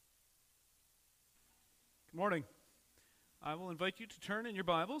Good morning. I will invite you to turn in your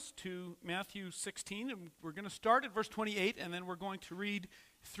Bibles to Matthew 16, and we're going to start at verse 28, and then we're going to read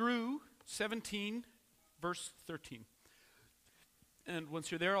through 17, verse 13. And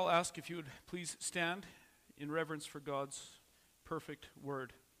once you're there, I'll ask if you would please stand in reverence for God's perfect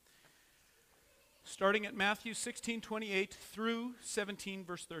word. Starting at Matthew 16:28 through 17,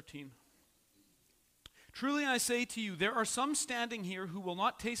 verse 13. Truly I say to you, there are some standing here who will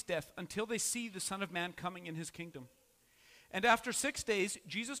not taste death until they see the Son of Man coming in his kingdom. And after 6 days,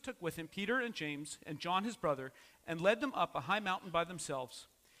 Jesus took with him Peter and James and John his brother, and led them up a high mountain by themselves.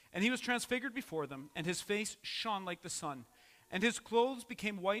 And he was transfigured before them, and his face shone like the sun, and his clothes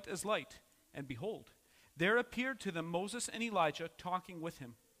became white as light. And behold, there appeared to them Moses and Elijah talking with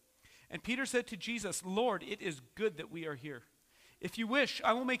him. And Peter said to Jesus, Lord, it is good that we are here. If you wish,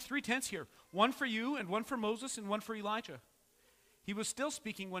 I will make 3 tents here, one for you, and one for Moses, and one for Elijah. He was still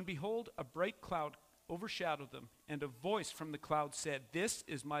speaking when, behold, a bright cloud overshadowed them, and a voice from the cloud said, This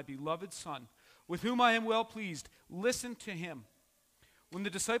is my beloved Son, with whom I am well pleased. Listen to him. When the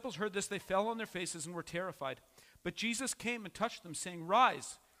disciples heard this, they fell on their faces and were terrified. But Jesus came and touched them, saying,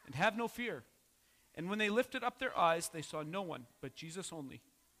 Rise, and have no fear. And when they lifted up their eyes, they saw no one but Jesus only.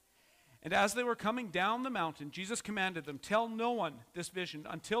 And as they were coming down the mountain, Jesus commanded them, Tell no one this vision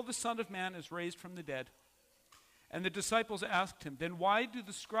until the Son of Man is raised from the dead. And the disciples asked him, Then why do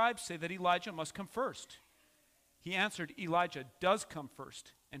the scribes say that Elijah must come first? He answered, Elijah does come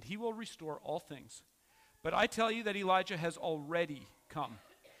first, and he will restore all things. But I tell you that Elijah has already come,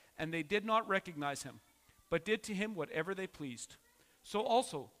 and they did not recognize him, but did to him whatever they pleased. So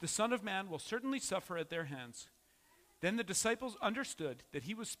also the Son of Man will certainly suffer at their hands. Then the disciples understood that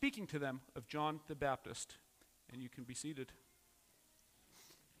he was speaking to them of John the Baptist. And you can be seated.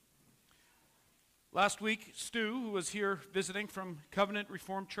 Last week, Stu, who was here visiting from Covenant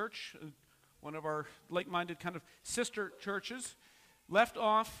Reformed Church, one of our like-minded kind of sister churches, left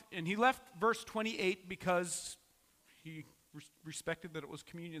off, and he left verse 28 because he respected that it was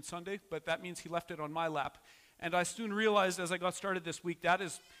Communion Sunday, but that means he left it on my lap. And I soon realized as I got started this week, that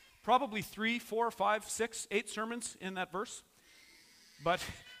is probably 3, 4, 5, 6, 8 sermons in that verse. But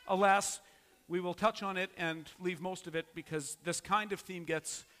alas, we will touch on it and leave most of it because this kind of theme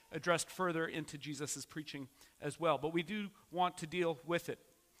gets addressed further into Jesus' preaching as well. But we do want to deal with it.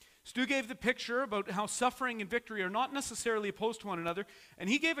 Stu gave the picture about how suffering and victory are not necessarily opposed to one another.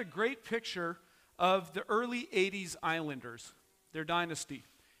 And he gave a great picture of the early 80s Islanders, their dynasty,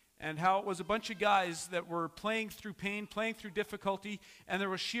 and how it was a bunch of guys that were playing through pain, playing through difficulty, and there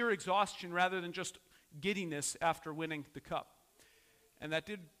was sheer exhaustion rather than just giddiness after winning the cup. And that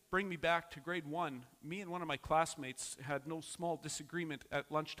did bring me back to grade 1. Me and one of my classmates had no small disagreement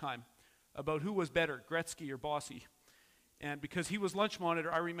at lunchtime about who was better, Gretzky or Bossy. And because he was lunch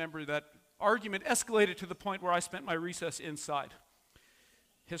monitor, I remember that argument escalated to the point where I spent my recess inside.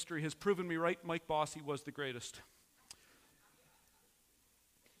 History has proven me right. Mike Bossy was the greatest.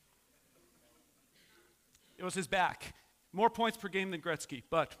 It was his back. More points per game than Gretzky,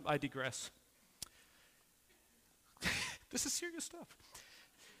 but I digress. This is serious stuff.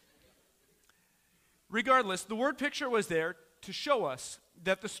 Regardless, the word picture was there to show us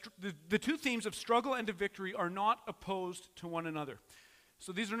that the two themes of struggle and of victory are not opposed to one another.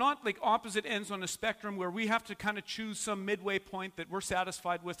 So these are not like opposite ends on a spectrum where we have to kind of choose some midway point that we're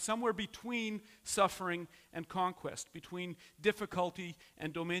satisfied with, somewhere between suffering and conquest, between difficulty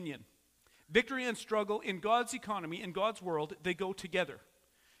and dominion. Victory and struggle in God's economy, in God's world, they go together.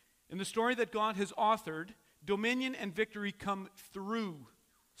 In the story that God has authored, dominion and victory come through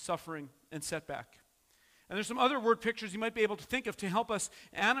suffering and setback. And there's some other word pictures you might be able to think of to help us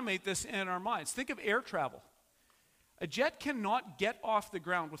animate this in our minds. Think of air travel. A jet cannot get off the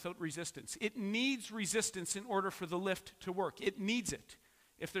ground without resistance. It needs resistance in order for the lift to work. It needs it.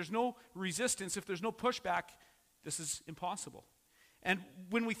 If there's no resistance, if there's no pushback, this is impossible. And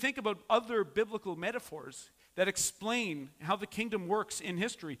when we think about other biblical metaphors that explain how the kingdom works in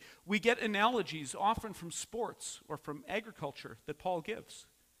history, we get analogies often from sports or from agriculture that Paul gives.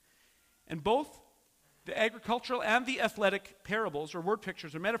 And both the agricultural and the athletic parables or word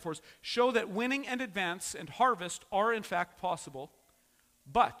pictures or metaphors show that winning and advance and harvest are in fact possible,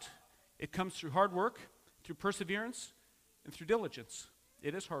 but it comes through hard work, through perseverance, and through diligence.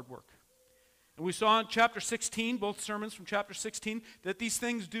 It is hard work. And we saw in chapter 16, both sermons from chapter 16, that these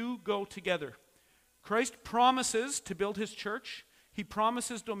things do go together. Christ promises to build his church. He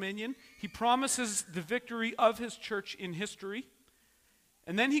promises dominion. He promises the victory of his church in history.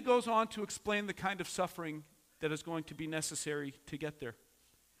 And then he goes on to explain the kind of suffering that is going to be necessary to get there.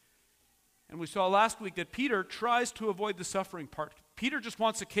 And we saw last week that Peter tries to avoid the suffering part. Peter just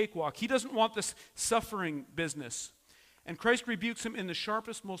wants a cakewalk. He doesn't want this suffering business. And Christ rebukes him in the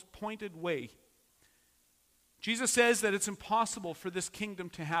sharpest, most pointed way. Jesus says that it's impossible for this kingdom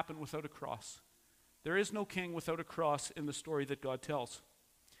to happen without a cross. There is no king without a cross in the story that God tells.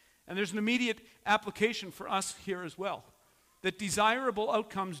 And there's an immediate application for us here as well, that desirable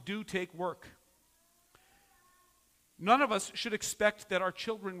outcomes do take work. None of us should expect that our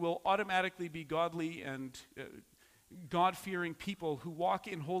children will automatically be godly and God-fearing people who walk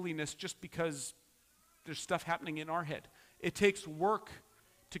in holiness just because there's stuff happening in our head. It takes work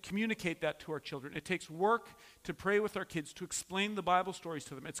to communicate that to our children. It takes work to pray with our kids, to explain the Bible stories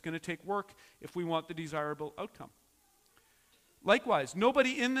to them. It's going to take work if we want the desirable outcome. Likewise,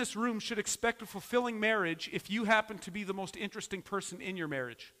 nobody in this room should expect a fulfilling marriage if you happen to be the most interesting person in your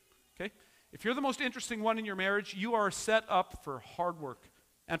marriage. Okay? If you're the most interesting one in your marriage, you are set up for hard work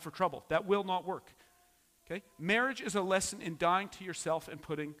and for trouble. That will not work. Okay? Marriage is a lesson in dying to yourself and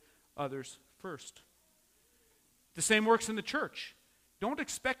putting others first. The same works in the church. Don't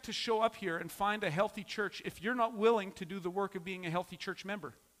expect to show up here and find a healthy church if you're not willing to do the work of being a healthy church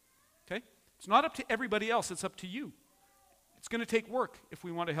member. Okay? It's not up to everybody else, it's up to you. It's going to take work if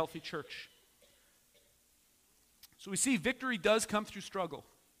we want a healthy church. So we see victory does come through struggle,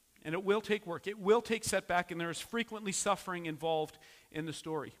 and it will take work. It will take setback, and there is frequently suffering involved in the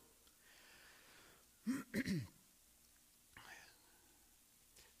story.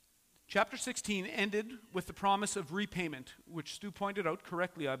 Chapter 16 ended with the promise of repayment, which Stu pointed out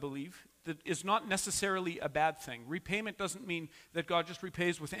correctly, I believe, that is not necessarily a bad thing. Repayment doesn't mean that God just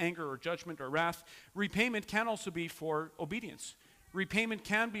repays with anger or judgment or wrath. Repayment can also be for obedience. Repayment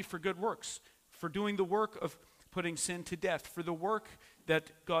can be for good works, for doing the work of putting sin to death, for the work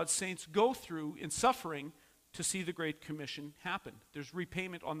that God's saints go through in suffering to see the Great Commission happen. There's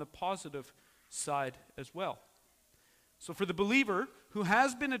repayment on the positive side as well. So for the believer who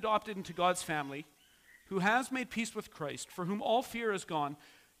has been adopted into God's family, who has made peace with Christ, for whom all fear is gone,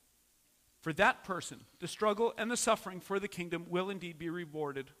 for that person, the struggle and the suffering for the kingdom will indeed be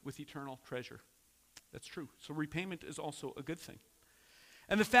rewarded with eternal treasure. That's true. So repayment is also a good thing.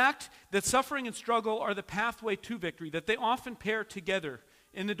 And the fact that suffering and struggle are the pathway to victory, that they often pair together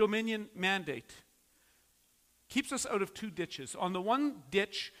in the dominion mandate, keeps us out of two ditches. On the one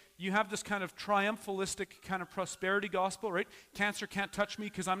ditch, you have this kind of triumphalistic kind of prosperity gospel, right? Cancer can't touch me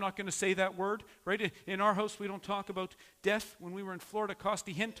because I'm not going to say that word, right? In our house, we don't talk about death. When we were in Florida,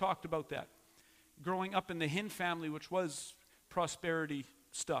 Costi Hinn talked about that. Growing up in the Hinn family, which was prosperity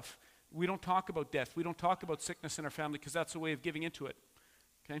stuff. We don't talk about death. We don't talk about sickness in our family because that's a way of giving into it,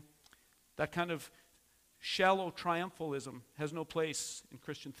 okay? That kind of shallow triumphalism has no place in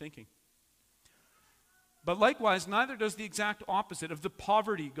Christian thinking. But likewise, neither does the exact opposite of the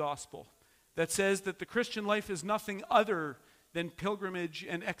poverty gospel that says that the Christian life is nothing other than pilgrimage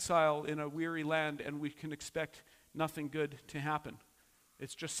and exile in a weary land, and we can expect nothing good to happen.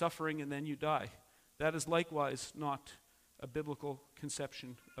 It's just suffering and then you die. That is likewise not a biblical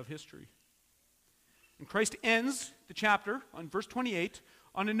conception of history. And Christ ends the chapter on verse 28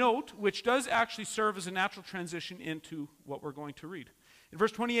 on a note which does actually serve as a natural transition into what we're going to read. In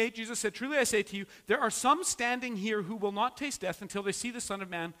verse 28, Jesus said, "Truly I say to you, there are some standing here who will not taste death until they see the Son of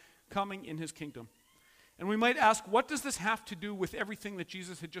Man coming in his kingdom." And we might ask, what does this have to do with everything that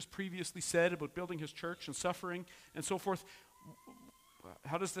Jesus had just previously said about building his church and suffering and so forth?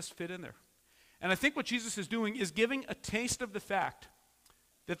 How does this fit in there? And I think what Jesus is doing is giving a taste of the fact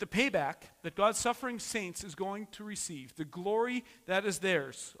that the payback that God's suffering saints is going to receive, the glory that is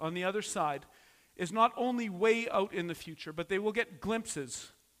theirs on the other side, is not only way out in the future, but they will get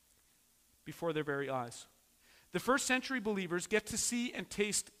glimpses before their very eyes. The first century believers get to see and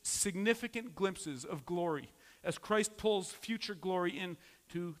taste significant glimpses of glory as Christ pulls future glory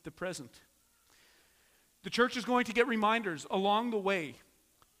into the present. The church is going to get reminders along the way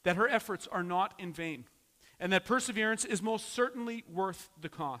that her efforts are not in vain and that perseverance is most certainly worth the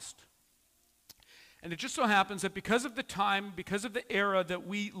cost. And it just so happens that because of the time, because of the era that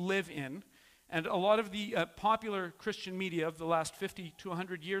we live in, and a lot of the popular Christian media of the last 50 to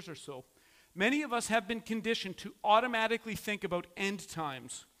 100 years or so, many of us have been conditioned to automatically think about end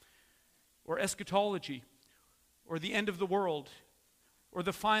times, or eschatology, or the end of the world, or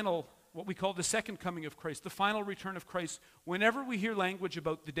the final, what we call the second coming of Christ, the final return of Christ. Whenever we hear language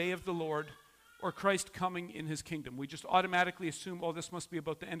about the day of the Lord, or Christ coming in his kingdom, we just automatically assume, oh, this must be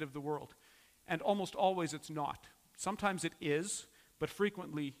about the end of the world. And almost always it's not. Sometimes it is, but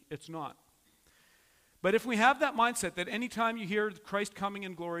frequently it's not. But if we have that mindset that anytime you hear Christ coming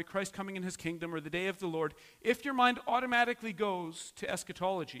in glory, Christ coming in his kingdom, or the day of the Lord, if your mind automatically goes to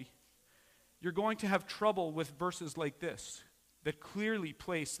eschatology, you're going to have trouble with verses like this. that clearly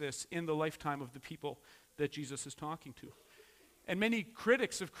place this in the lifetime of the people that Jesus is talking to. And many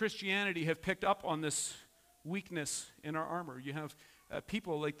critics of Christianity have picked up on this weakness in our armor. You have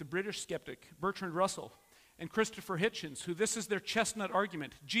people like the British skeptic Bertrand Russell and Christopher Hitchens, who this is their chestnut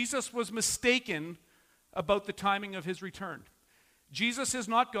argument. Jesus was mistaken about the timing of his return. Jesus is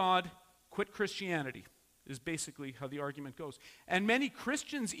not God, quit Christianity, is basically how the argument goes. And many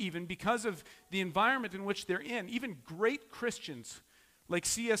Christians even, because of the environment in which they're in, even great Christians like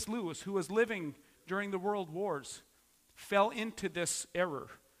C.S. Lewis, who was living during the world wars, fell into this error.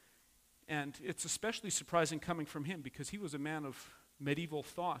 And it's especially surprising coming from him because he was a man of medieval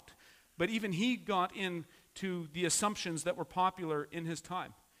thought. But even he got into the assumptions that were popular in his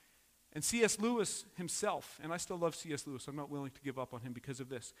time. And C.S. Lewis himself, and I still love C.S. Lewis, I'm not willing to give up on him because of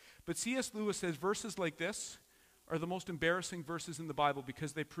this, but C.S. Lewis says verses like this are the most embarrassing verses in the Bible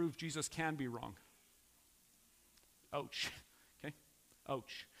because they prove Jesus can be wrong. Ouch. Okay?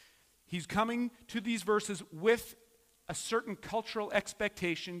 Ouch. He's coming to these verses with a certain cultural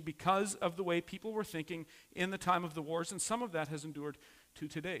expectation because of the way people were thinking in the time of the wars, and some of that has endured to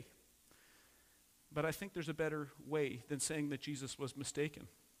today. But I think there's a better way than saying that Jesus was mistaken.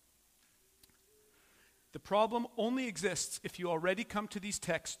 The problem only exists if you already come to these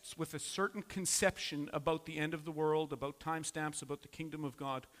texts with a certain conception about the end of the world, about timestamps, about the kingdom of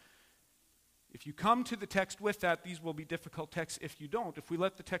God. If you come to the text with that, these will be difficult texts. If you don't, if we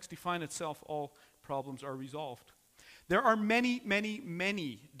let the text define itself, all problems are resolved. There are many, many,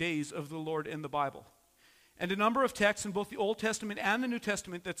 many days of the Lord in the Bible, and a number of texts in both the Old Testament and the New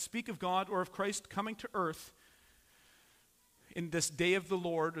Testament that speak of God or of Christ coming to earth in this day of the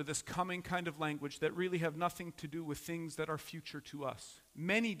Lord, or this coming kind of language, that really have nothing to do with things that are future to us.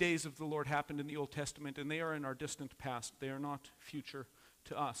 Many days of the Lord happened in the Old Testament, and they are in our distant past. They are not future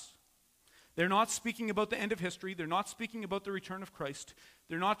to us. They're not speaking about the end of history. They're not speaking about the return of Christ.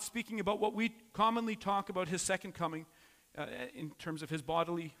 They're not speaking about what we commonly talk about, his second coming, in terms of his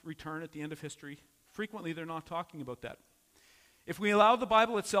bodily return at the end of history. Frequently, they're not talking about that. If we allow the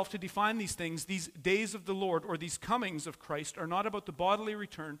Bible itself to define these things, these days of the Lord, or these comings of Christ, are not about the bodily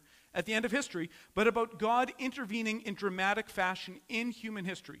return at the end of history, but about God intervening in dramatic fashion in human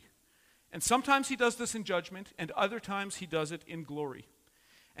history. And sometimes he does this in judgment, and other times he does it in glory.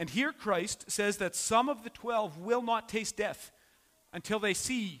 And here Christ says that some of the 12 will not taste death until they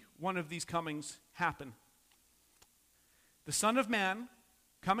see one of these comings happen. The Son of Man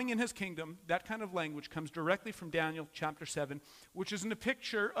coming in his kingdom, that kind of language comes directly from Daniel chapter 7, which is in a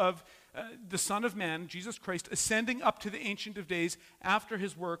picture of the Son of Man, Jesus Christ, ascending up to the Ancient of Days after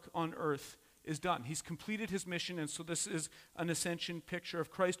his work on earth is done. He's completed his mission, and so this is an ascension picture of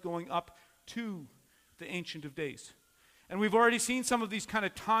Christ going up to the Ancient of Days. And we've already seen some of these kind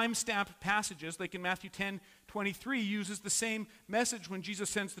of time-stamped passages, like in Matthew 10:23, uses the same message when Jesus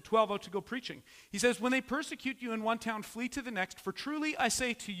sends the 12 out to go preaching. He says, "When they persecute you in one town, flee to the next, for truly I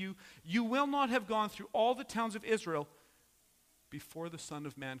say to you, you will not have gone through all the towns of Israel before the Son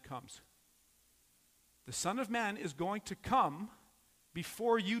of Man comes." The Son of Man is going to come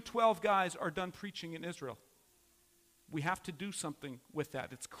before you 12 guys are done preaching in Israel. We have to do something with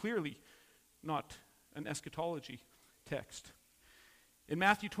that. It's clearly not an eschatology text. In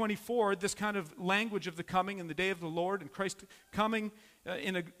Matthew 24, this kind of language of the coming and the day of the Lord and Christ coming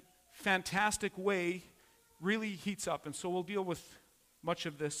in a fantastic way really heats up. And so we'll deal with much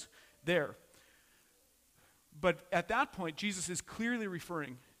of this there. But at that point, Jesus is clearly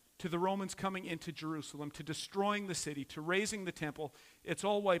referring to the Romans coming into Jerusalem, to destroying the city, to razing the temple. It's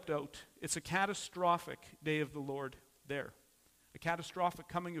all wiped out. It's a catastrophic day of the Lord there. A catastrophic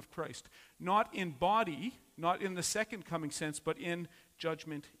coming of Christ. Not in body, not in the second coming sense, but in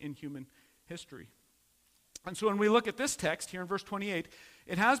judgment in human history. And so when we look at this text here in verse 28,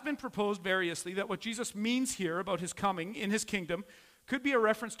 it has been proposed variously that what Jesus means here about his coming in his kingdom could be a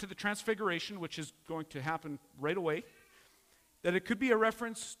reference to the Transfiguration, which is going to happen right away. That it could be a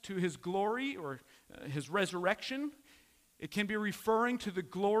reference to his glory or his resurrection. It can be referring to the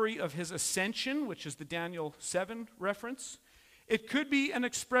glory of his ascension, which is the Daniel 7 reference. It could be an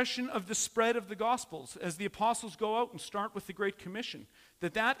expression of the spread of the Gospels as the apostles go out and start with the Great Commission,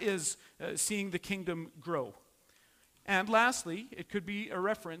 that is seeing the kingdom grow. And lastly, it could be a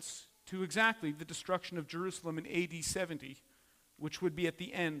reference to exactly the destruction of Jerusalem in AD 70, which would be at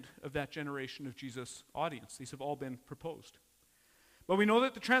the end of that generation of Jesus' audience. These have all been proposed. But we know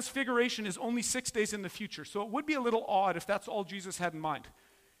that the Transfiguration is only 6 days in the future, so it would be a little odd if that's all Jesus had in mind.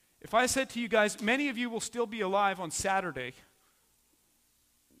 If I said to you guys, many of you will still be alive on Saturday,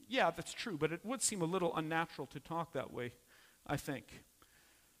 yeah, that's true, but it would seem a little unnatural to talk that way, I think.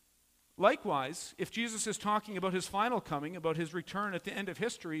 Likewise, if Jesus is talking about his final coming, about his return at the end of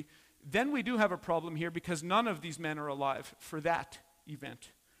history, then we do have a problem here because none of these men are alive for that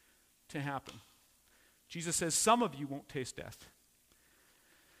event to happen. Jesus says, some of you won't taste death.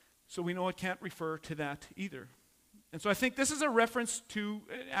 So we know it can't refer to that either. And so I think this is a reference to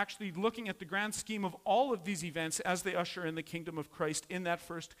actually looking at the grand scheme of all of these events as they usher in the kingdom of Christ in that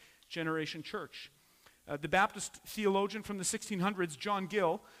first generation church. The Baptist theologian from the 1600s, John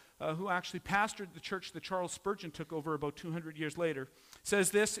Gill, who actually pastored the church that Charles Spurgeon took over about 200 years later, says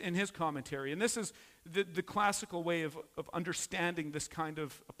this in his commentary. And this is the classical way of understanding this kind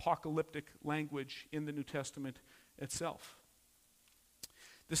of apocalyptic language in the New Testament itself.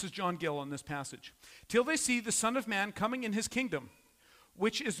 This is John Gill on this passage. Till they see the Son of Man coming in his kingdom,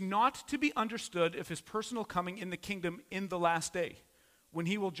 which is not to be understood of his personal coming in the kingdom in the last day, when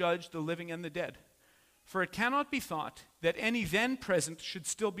he will judge the living and the dead. For it cannot be thought that any then present should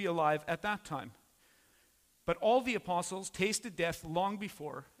still be alive at that time. But all the apostles tasted death long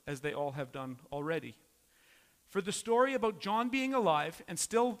before, as they all have done already. For the story about John being alive and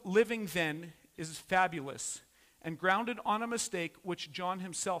still living then is fabulous, and grounded on a mistake which John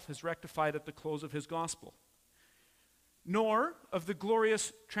himself has rectified at the close of his gospel. Nor of the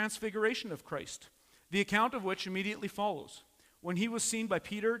glorious transfiguration of Christ, the account of which immediately follows, when he was seen by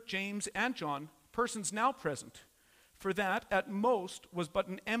Peter, James, and John, persons now present, for that at most was but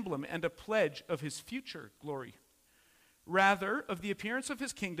an emblem and a pledge of his future glory. Rather, of the appearance of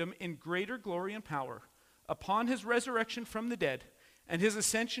his kingdom in greater glory and power, upon his resurrection from the dead, and his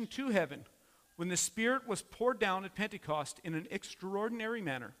ascension to heaven, when the Spirit was poured down at Pentecost in an extraordinary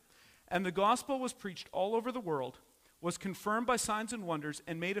manner, and the gospel was preached all over the world, was confirmed by signs and wonders,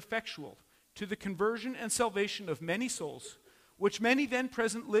 and made effectual to the conversion and salvation of many souls, which many then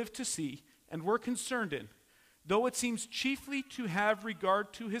present lived to see, and were concerned in, though it seems chiefly to have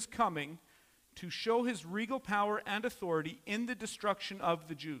regard to his coming, to show his regal power and authority in the destruction of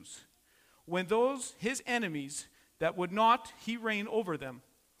the Jews, when those his enemies that would not he reign over them,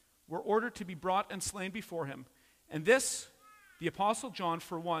 were ordered to be brought and slain before him. And this, the Apostle John,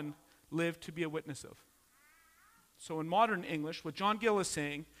 for one, lived to be a witness of. So in modern English, what John Gill is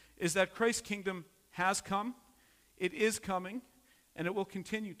saying is that Christ's kingdom has come, it is coming, and it will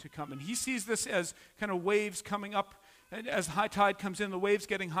continue to come. And he sees this as kind of waves coming up. And as high tide comes in, the waves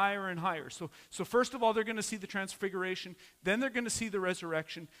getting higher and higher. So first of all, they're going to see the transfiguration. Then they're going to see the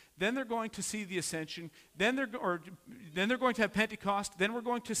resurrection. Then they're going to see the ascension. Then they're going to have Pentecost. Then we're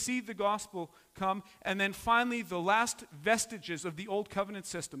going to see the gospel come. And then finally, the last vestiges of the old covenant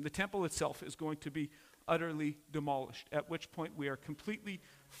system, the temple itself, is going to be utterly demolished, at which point we are completely,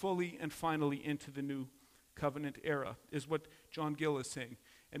 fully, and finally into the new covenant era, is what John Gill is saying.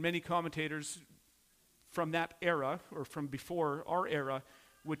 And many commentators from that era, or from before our era,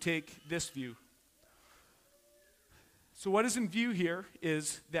 would take this view. So what is in view here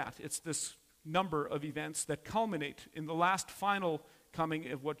is that. It's this number of events that culminate in the last final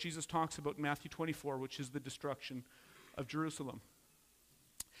coming of what Jesus talks about in Matthew 24, which is the destruction of Jerusalem.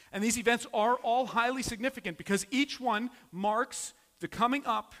 And these events are all highly significant because each one marks the coming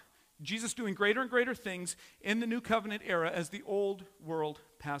up, Jesus doing greater and greater things in the new covenant era as the old world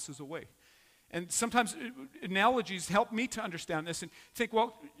passes away. And sometimes analogies help me to understand this and think,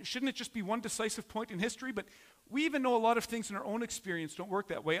 well, shouldn't it just be one decisive point in history? But we even know a lot of things in our own experience don't work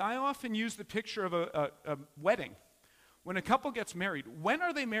that way. I often use the picture of a wedding. When a couple gets married, when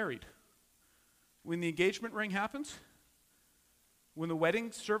are they married? When the engagement ring happens? When the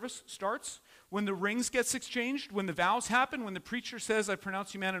wedding service starts? When the rings gets exchanged? When the vows happen? When the preacher says, I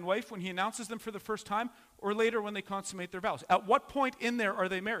pronounce you man and wife? When he announces them for the first time? Or later when they consummate their vows? At what point in there are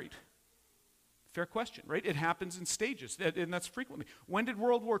they married? Fair question, right? It happens in stages, and that's frequently. When did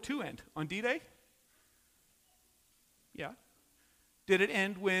World War II end? On D-Day? Yeah. Did it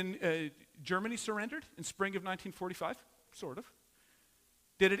end when Germany surrendered in spring of 1945? Sort of.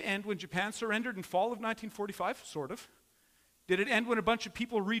 Did it end when Japan surrendered in fall of 1945? Sort of. Did it end when a bunch of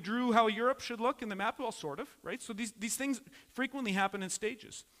people redrew how Europe should look in the map? Well, sort of, right? So these things frequently happen in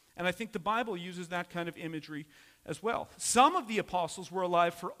stages. And I think the Bible uses that kind of imagery as well. Some of the apostles were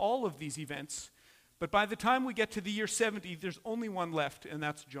alive for all of these events, but by the time we get to the year 70, there's only one left, and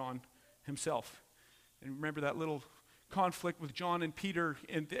that's John himself. And remember that little conflict with John and Peter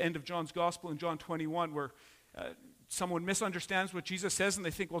at the end of John's gospel in John 21, where someone misunderstands what Jesus says, and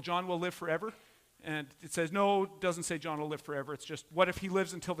they think, well, John will live forever. And it says, no, it doesn't say John will live forever. It's just, what if he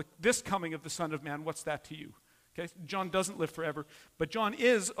lives until this coming of the Son of Man? What's that to you? Okay, John doesn't live forever, but John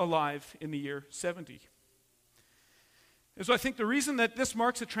is alive in the year 70. And so I think the reason that this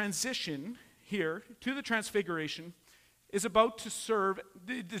marks a transition here to the Transfiguration is about to serve,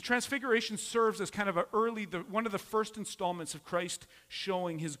 the Transfiguration serves as kind of one of the first installments of Christ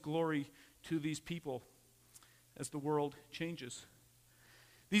showing his glory to these people as the world changes.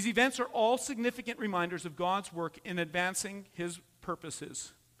 These events are all significant reminders of God's work in advancing his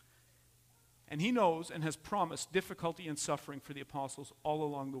purposes. And he knows and has promised difficulty and suffering for the apostles all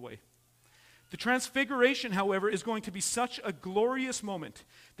along the way. The Transfiguration, however, is going to be such a glorious moment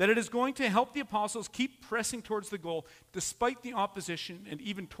that it is going to help the apostles keep pressing towards the goal despite the opposition and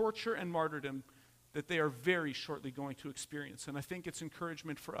even torture and martyrdom that they are very shortly going to experience. And I think it's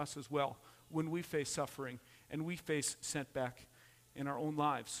encouragement for us as well when we face suffering and we face setback in our own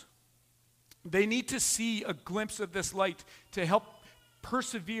lives. They need to see a glimpse of this light to help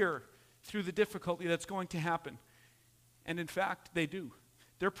persevere through the difficulty that's going to happen. And in fact, they do.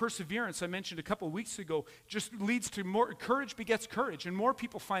 Their perseverance, I mentioned a couple of weeks ago, just leads to more courage begets courage, and more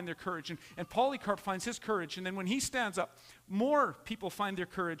people find their courage, and Polycarp finds his courage, and then when he stands up, more people find their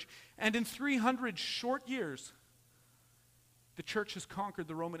courage. And in 300 short years, the church has conquered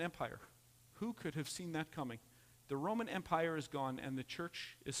the Roman Empire. Who could have seen that coming? The Roman Empire is gone, and the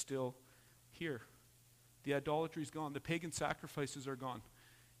church is still here. The idolatry is gone. The pagan sacrifices are gone.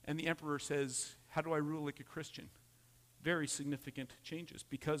 And the emperor says, how do I rule like a Christian? Very significant changes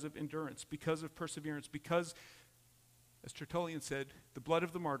because of endurance, because of perseverance, because, as Tertullian said, the blood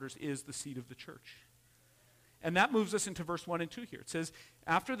of the martyrs is the seed of the church. And that moves us into verse 1 and 2 here. It says,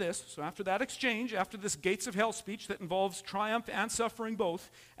 after this, so after that exchange, after this gates of hell speech that involves triumph and suffering both,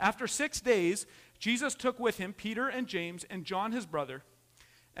 after 6 days, Jesus took with him Peter and James and John his brother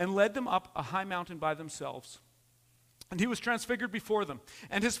and led them up a high mountain by themselves. And he was transfigured before them,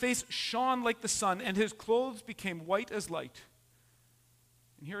 and his face shone like the sun, and his clothes became white as light.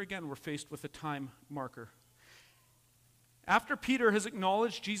 And here again we're faced with a time marker. After Peter has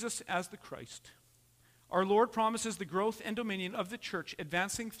acknowledged Jesus as the Christ, our Lord promises the growth and dominion of the church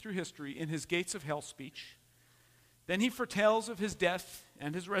advancing through history in his gates of hell speech. Then he foretells of his death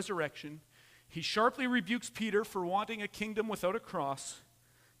and his resurrection. He sharply rebukes Peter for wanting a kingdom without a cross,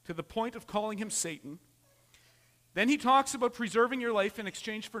 to the point of calling him Satan. Then he talks about preserving your life in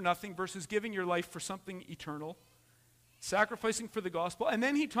exchange for nothing versus giving your life for something eternal, sacrificing for the gospel. And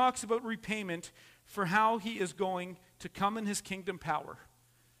then he talks about repayment for how he is going to come in his kingdom power.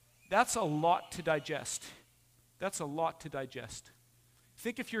 That's a lot to digest. That's a lot to digest.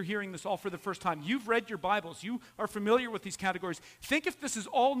 Think if you're hearing this all for the first time. You've read your Bibles. You are familiar with these categories. Think if this is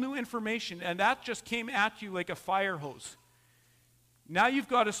all new information and that just came at you like a fire hose. Now you've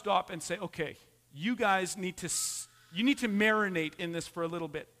got to stop and say, okay, you guys need to marinate in this for a little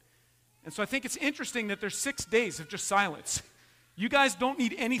bit. And so I think it's interesting that there's 6 days of just silence. You guys don't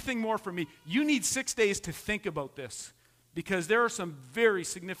need anything more from me. You need 6 days to think about this, because there are some very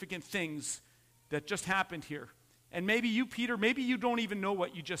significant things that just happened here. And maybe you, Peter, maybe you don't even know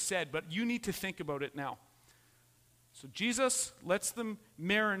what you just said, but you need to think about it now. So Jesus lets them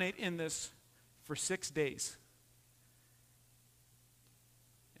marinate in this for 6 days.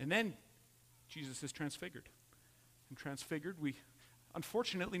 And then Jesus is transfigured. And transfigured, we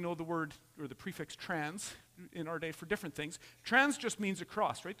unfortunately know the word or the prefix trans in our day for different things. Trans just means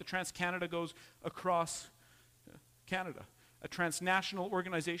across, right? The Trans-Canada goes across Canada. A transnational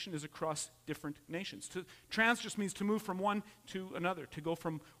organization is across different nations. Trans just means to move from one to another, to go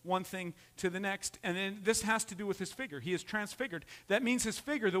from one thing to the next. And then this has to do with his figure. He is transfigured. That means his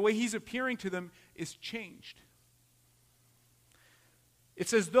figure, the way he's appearing to them, is changed.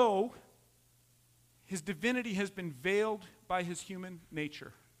 It's as though his divinity has been veiled by his human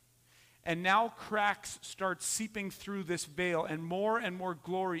nature. And now cracks start seeping through this veil, and more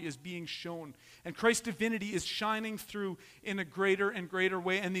glory is being shown. And Christ's divinity is shining through in a greater and greater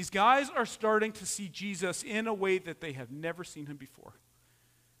way. And these guys are starting to see Jesus in a way that they have never seen him before.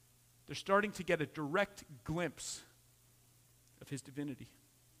 They're starting to get a direct glimpse of his divinity.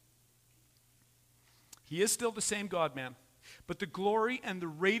 He is still the same God-man. But the glory and the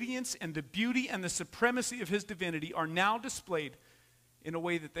radiance and the beauty and the supremacy of his divinity are now displayed in a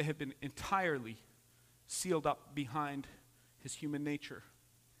way that they have been entirely sealed up behind his human nature.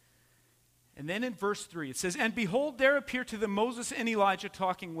 And then in verse 3 it says, and behold, there appeared to them Moses and Elijah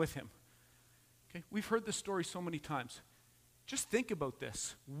talking with him. Okay, we've heard this story so many times. Just think about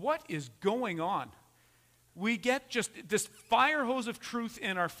this. What is going on? We get just this fire hose of truth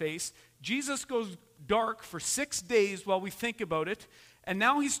in our face. Jesus goes dark for 6 days while we think about it, and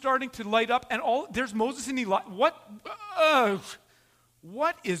now he's starting to light up, and there's Moses and Elijah.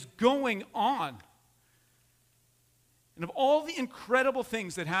 What is going on? And of all the incredible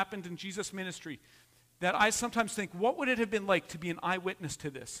things that happened in Jesus' ministry, that I sometimes think, what would it have been like to be an eyewitness to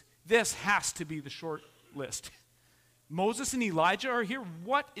this? This has to be the short list. Moses and Elijah are here?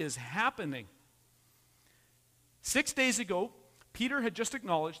 What is happening? 6 days ago, Peter had just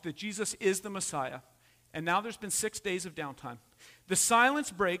acknowledged that Jesus is the Messiah, and now there's been 6 days of downtime. The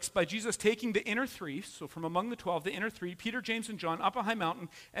silence breaks by Jesus taking the inner three, so from among the 12, the inner three, Peter, James, and John, up a high mountain,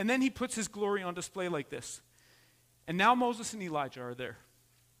 and then he puts his glory on display like this. And now Moses and Elijah are there.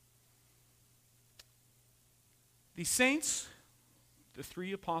 The saints, the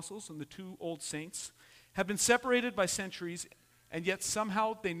 3 apostles and the 2 old saints, have been separated by centuries, and yet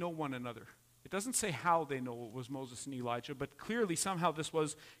somehow they know one another. It doesn't say how they know it was Moses and Elijah, but clearly somehow this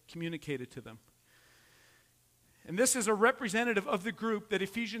was communicated to them. And this is a representative of the group that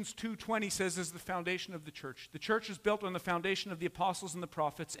Ephesians 2:20 says is the foundation of the church. The church is built on the foundation of the apostles and the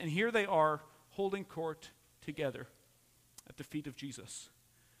prophets, and here they are holding court together at the feet of Jesus.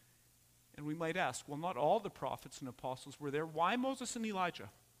 And we might ask, well, not all the prophets and apostles were there. Why Moses and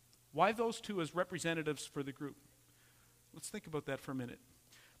Elijah? Why those 2 as representatives for the group? Let's think about that for a minute.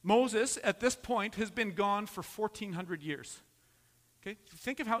 Moses, at this point, has been gone for 1,400 years. Okay?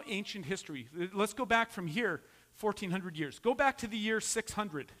 Think of how ancient history. Let's go back from here 1,400 years. Go back to the year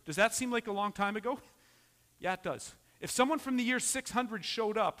 600. Does that seem like a long time ago? Yeah, it does. If someone from the year 600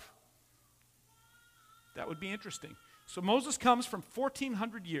 showed up, that would be interesting. So Moses comes from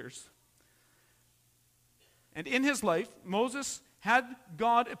 1,400 years. And in his life, Moses had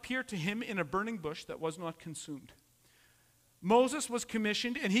God appear to him in a burning bush that was not consumed. Moses was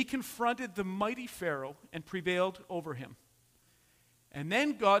commissioned, and he confronted the mighty Pharaoh and prevailed over him. And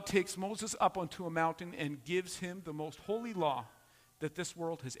then God takes Moses up onto a mountain and gives him the most holy law that this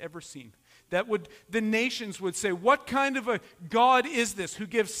world has ever seen. The nations would say, what kind of a God is this who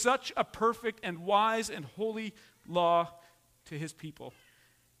gives such a perfect and wise and holy law to his people?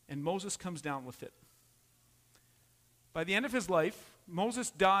 And Moses comes down with it. By the end of his life, Moses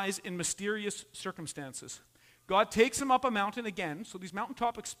dies in mysterious circumstances. God takes him up a mountain again. So these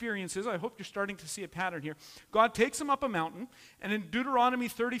mountaintop experiences, I hope you're starting to see a pattern here. God takes him up a mountain, and in Deuteronomy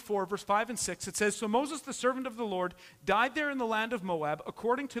 34, verse 5 and 6, it says, So Moses, the servant of the Lord, died there in the land of Moab,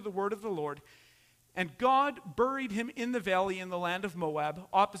 according to the word of the Lord, and God buried him in the valley in the land of Moab,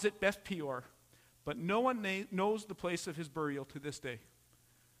 opposite Beth Peor, but no one knows the place of his burial to this day.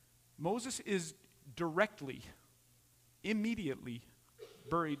 Moses is directly, immediately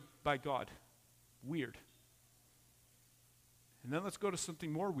buried by God. Weird. And then let's go to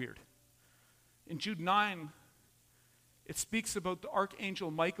something more weird. In Jude 9, it speaks about the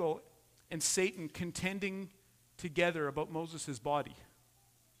archangel Michael and Satan contending together about Moses' body.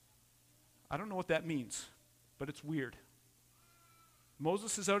 I don't know what that means, but it's weird.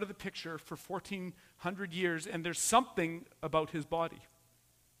 Moses is out of the picture for 1,400 years, and there's something about his body.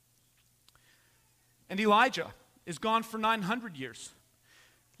 And Elijah is gone for 900 years.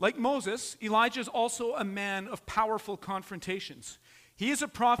 Like Moses, Elijah is also a man of powerful confrontations. He is a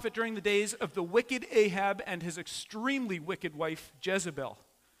prophet during the days of the wicked Ahab and his extremely wicked wife, Jezebel.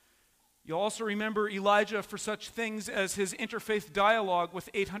 You'll also remember Elijah for such things as his interfaith dialogue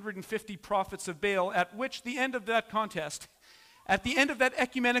with 850 prophets of Baal, at which the end of that contest, at the end of that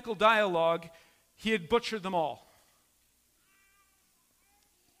ecumenical dialogue, he had butchered them all.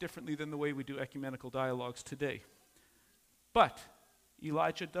 Differently than the way we do ecumenical dialogues today. But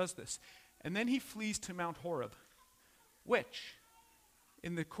Elijah does this. And then he flees to Mount Horeb, which,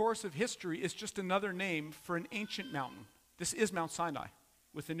 in the course of history, is just another name for an ancient mountain. This is Mount Sinai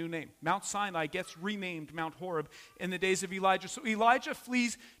with a new name. Mount Sinai gets renamed Mount Horeb in the days of Elijah. So Elijah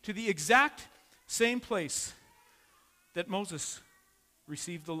flees to the exact same place that Moses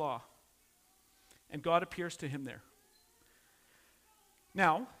received the law. And God appears to him there.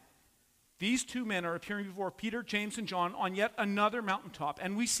 Now, these 2 men are appearing before Peter, James, and John on yet another mountaintop.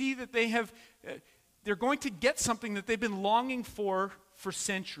 And we see that they're going to get something that they've been longing for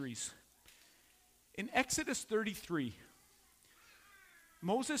centuries. In Exodus 33,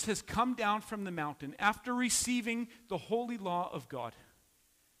 Moses has come down from the mountain after receiving the holy law of God.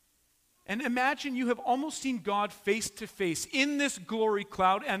 And imagine you have almost seen God face to face in this glory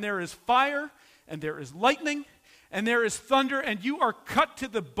cloud, and there is fire, and there is lightning, and there is thunder, and you are cut to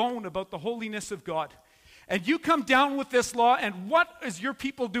the bone about the holiness of God. And you come down with this law, and what is your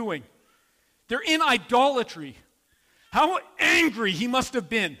people doing? They're in idolatry. How angry he must have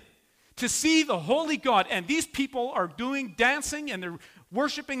been to see the holy God. And these people are dancing, and they're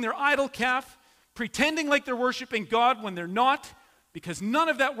worshiping their idol calf, pretending like they're worshiping God when they're not, because none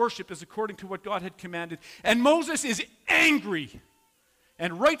of that worship is according to what God had commanded. And Moses is angry,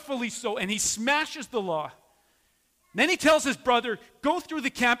 and rightfully so, and he smashes the law. Then he tells his brother, go through the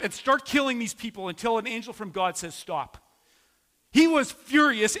camp and start killing these people until an angel from God says stop. He was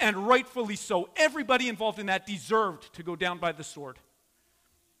furious, and rightfully so. Everybody involved in that deserved to go down by the sword.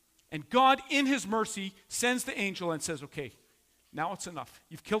 And God, in his mercy, sends the angel and says, okay, now it's enough.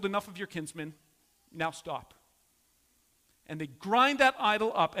 You've killed enough of your kinsmen. Now stop. And they grind that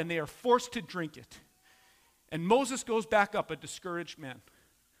idol up, and they are forced to drink it. And Moses goes back up, a discouraged man.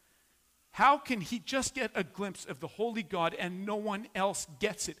 How can he just get a glimpse of the holy God and no one else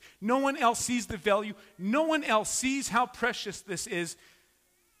gets it? No one else sees the value. No one else sees how precious this is.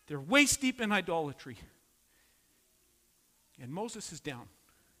 They're waist deep in idolatry. And Moses is down.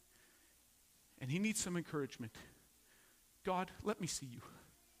 And he needs some encouragement. God, let me see you.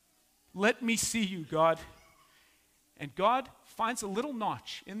 Let me see you, God. And God finds a little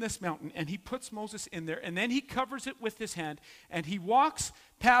notch in this mountain, and he puts Moses in there, and then he covers it with his hand, and he walks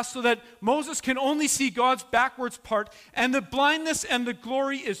past so that Moses can only see God's backwards part, and the blindness and the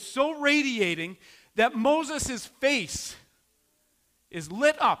glory is so radiating that Moses' face is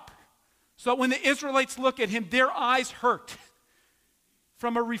lit up, so that when the Israelites look at him, their eyes hurt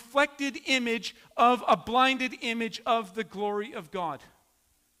from a reflected image of a blinded image of the glory of God.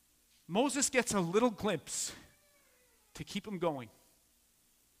 Moses gets a little glimpse to keep him going,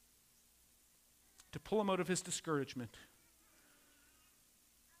 to pull him out of his discouragement.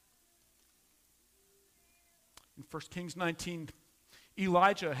 In 1 Kings 19,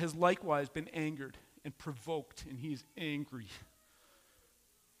 Elijah has likewise been angered and provoked, and he's angry.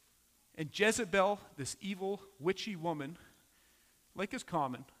 And Jezebel, this evil, witchy woman, like is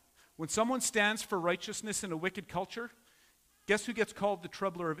common, when someone stands for righteousness in a wicked culture, guess who gets called the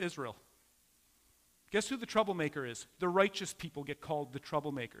troubler of Israel? Guess who the troublemaker is? The righteous people get called the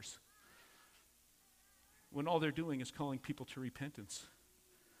troublemakers, when all they're doing is calling people to repentance.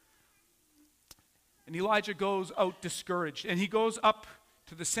 And Elijah goes out discouraged, and he goes up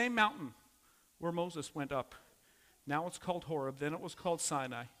to the same mountain where Moses went up. Now it's called Horeb, then it was called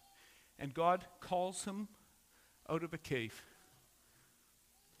Sinai. And God calls him out of a cave.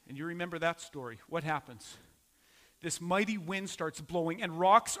 And you remember that story. What happens? This mighty wind starts blowing, and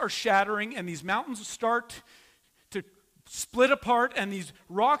rocks are shattering, and these mountains start to split apart, and these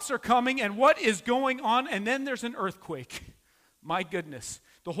rocks are coming, and what is going on? And then there's an earthquake. My goodness.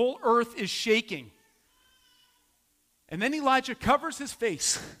 The whole earth is shaking. And then Elijah covers his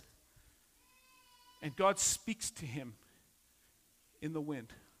face, and God speaks to him in the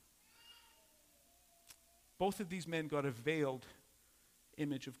wind. Both of these men got a veiled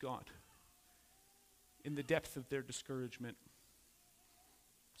image of God in the depth of their discouragement.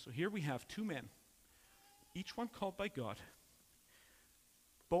 So here we have two men, each one called by God,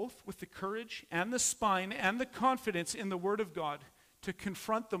 both with the courage and the spine and the confidence in the Word of God to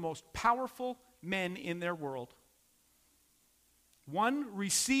confront the most powerful men in their world. One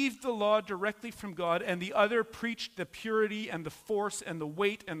received the law directly from God, and the other preached the purity and the force and the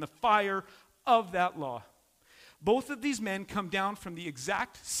weight and the fire of that law. Both of these men come down from the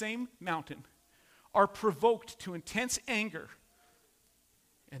exact same mountain, are provoked to intense anger,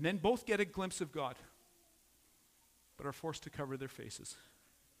 and then both get a glimpse of God, but are forced to cover their faces.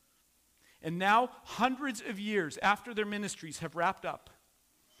 And now, hundreds of years after their ministries have wrapped up,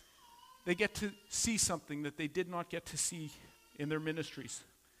 they get to see something that they did not get to see in their ministries.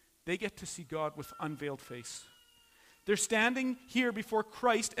 They get to see God with unveiled face. They're standing here before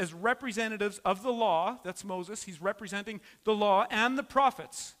Christ as representatives of the law. That's Moses. He's representing the law and the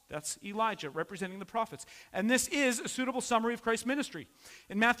prophets. That's Elijah representing the prophets. And this is a suitable summary of Christ's ministry.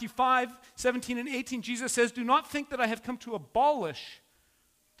 In Matthew 5:17 and 18, Jesus says, "Do not think that I have come to abolish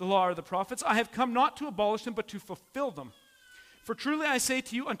the law or the prophets. I have come not to abolish them, but to fulfill them. For truly I say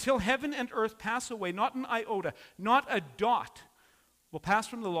to you, until heaven and earth pass away, not an iota, not a dot will pass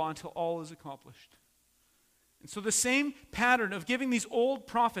from the law until all is accomplished." And so the same pattern of giving these old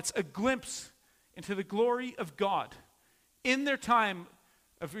prophets a glimpse into the glory of God in their time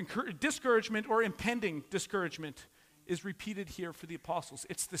of discouragement or impending discouragement is repeated here for the apostles.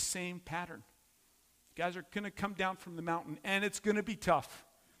 It's the same pattern. You guys are going to come down from the mountain, and it's going to be tough.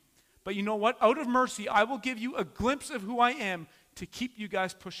 But you know what? Out of mercy, I will give you a glimpse of who I am to keep you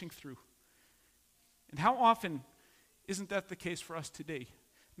guys pushing through. And how often isn't that the case for us today?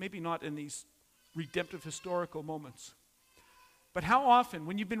 Maybe not in these redemptive historical moments. But how often,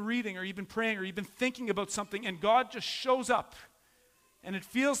 when you've been reading or you've been praying or you've been thinking about something and God just shows up and it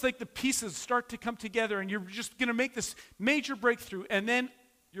feels like the pieces start to come together and you're just going to make this major breakthrough and then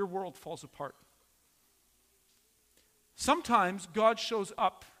your world falls apart. Sometimes God shows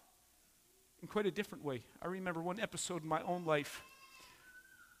up in quite a different way. I remember one episode in my own life.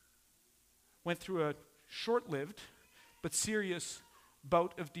 Went through a short-lived but serious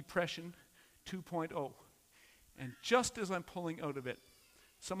bout of depression 2.0. And just as I'm pulling out of it,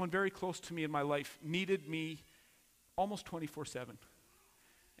 someone very close to me in my life needed me almost 24/7.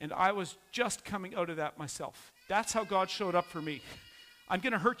 And I was just coming out of that myself. That's how God showed up for me. I'm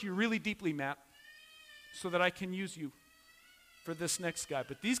going to hurt you really deeply, Matt, so that I can use you for this next guy.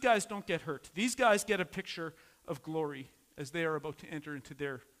 But these guys don't get hurt. These guys get a picture of glory as they are about to enter into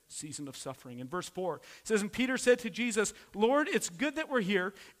their season of suffering. In verse 4, it says, and Peter said to Jesus, Lord, it's good that we're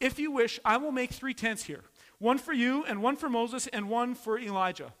here. If you wish, I will make 3 tents here. One for you, and one for Moses, and one for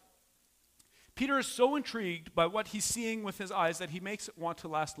Elijah. Peter is so intrigued by what he's seeing with his eyes that he makes it want to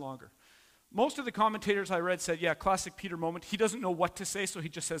last longer. Most of the commentators I read said, yeah, classic Peter moment. He doesn't know what to say, so he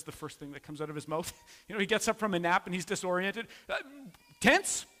just says the first thing that comes out of his mouth. He gets up from a nap and he's disoriented.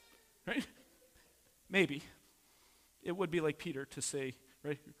 Tents? Right? Maybe. It would be like Peter to say,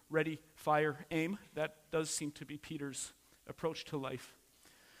 right, ready, fire, aim. That does seem to be Peter's approach to life.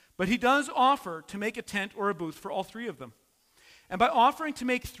 But he does offer to make a tent or a booth for all 3 of them. And by offering to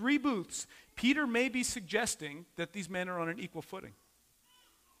make 3 booths, Peter may be suggesting that these men are on an equal footing.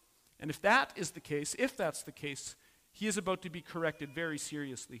 And if that's the case, he is about to be corrected very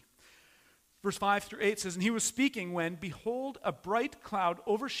seriously. Verse 5 through 8 says, and he was speaking when, behold, a bright cloud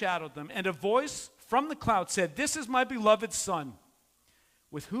overshadowed them, and a voice from the cloud said, this is my beloved Son,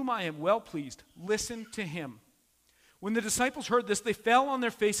 with whom I am well pleased. Listen to him. When the disciples heard this, they fell on their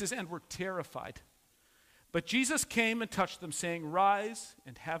faces and were terrified. But Jesus came and touched them, saying, rise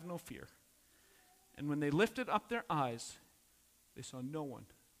and have no fear. And when they lifted up their eyes, they saw no one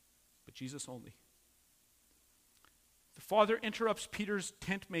but Jesus only. The Father interrupts Peter's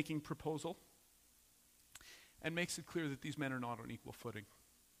tent-making proposal and makes it clear that these men are not on equal footing.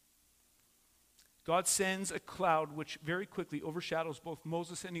 God sends a cloud which very quickly overshadows both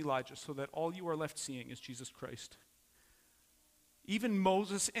Moses and Elijah so that all you are left seeing is Jesus Christ. Even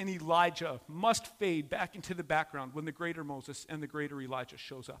Moses and Elijah must fade back into the background when the greater Moses and the greater Elijah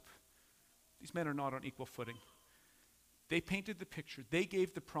shows up. These men are not on equal footing. They painted the picture, they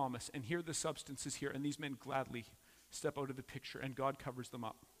gave the promise, and here the substance is here, and these men gladly step out of the picture, and God covers them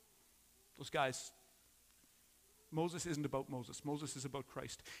up. Those guys, Moses isn't about Moses. Moses is about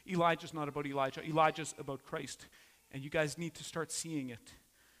Christ. Elijah's not about Elijah. Elijah's about Christ. And you guys need to start seeing it.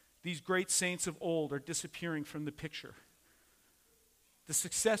 These great saints of old are disappearing from the picture. The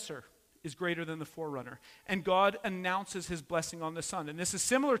successor is greater than the forerunner. And God announces his blessing on the Son. And this is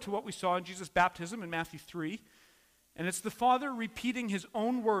similar to what we saw in Jesus' baptism in Matthew 3. And it's the Father repeating his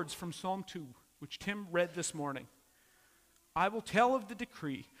own words from Psalm 2, which Tim read this morning. I will tell of the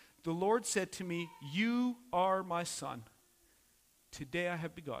decree. The Lord said to me, you are my Son. Today I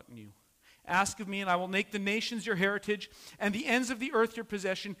have begotten you. Ask of me, and I will make the nations your heritage, and the ends of the earth your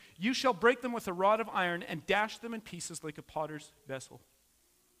possession. You shall break them with a rod of iron, and dash them in pieces like a potter's vessel.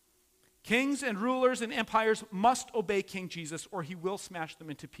 Kings and rulers and empires must obey King Jesus, or he will smash them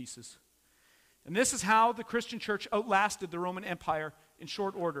into pieces. And this is how the Christian church outlasted the Roman Empire in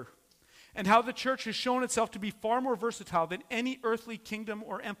short order, and how the church has shown itself to be far more versatile than any earthly kingdom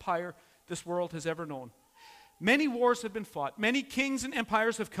or empire this world has ever known. Many wars have been fought. Many kings and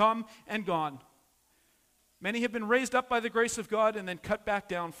empires have come and gone. Many have been raised up by the grace of God and then cut back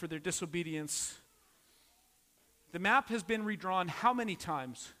down for their disobedience. The map has been redrawn how many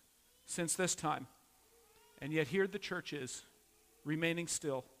times since this time? And yet here the church is, remaining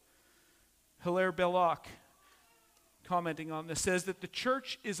still. Hilaire Belloc, commenting on this, says that the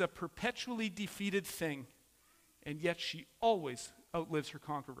church is a perpetually defeated thing, and yet she always outlives her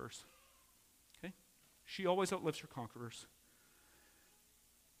conquerors. Okay? She always outlives her conquerors.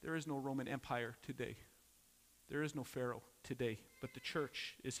 There is no Roman Empire today. There is no Pharaoh today, but the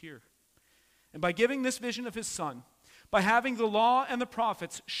church is here. And by giving this vision of his Son, by having the law and the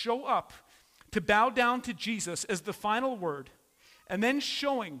prophets show up to bow down to Jesus as the final word, and then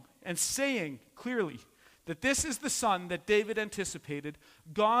showing and saying clearly that this is the Son that David anticipated,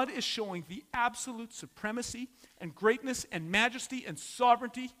 God is showing the absolute supremacy and greatness and majesty and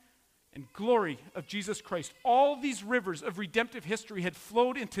sovereignty and glory of Jesus Christ. All these rivers of redemptive history had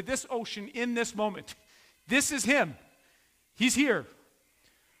flowed into this ocean in this moment. This is him. He's here.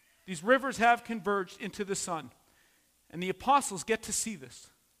 These rivers have converged into the Son. And the apostles get to see this.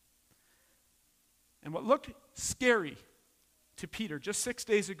 And what looked scary to Peter just 6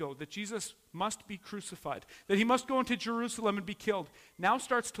 days ago, that Jesus must be crucified, that he must go into Jerusalem and be killed, now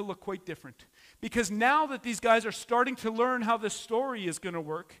starts to look quite different. Because now that these guys are starting to learn how this story is going to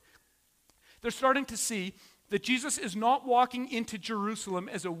work, they're starting to see that Jesus is not walking into Jerusalem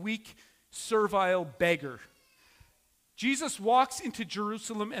as a weak, servile beggar. Jesus walks into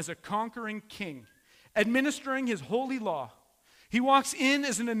Jerusalem as a conquering king, administering his holy law, He walks in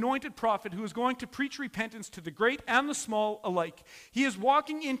as an anointed prophet who is going to preach repentance to the great and the small alike. He is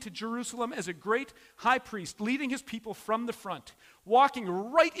walking into Jerusalem as a great high priest, leading his people from the front, walking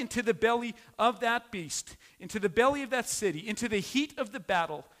right into the belly of that beast, into the belly of that city, into the heat of the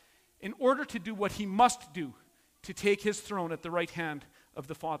battle, in order to do what he must do, to take his throne at the right hand of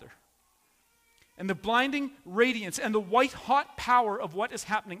the Father. And the blinding radiance and the white-hot power of what is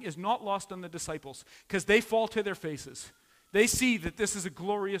happening is not lost on the disciples, because they fall to their faces. They see that this is a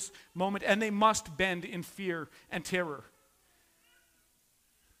glorious moment, and they must bend in fear and terror.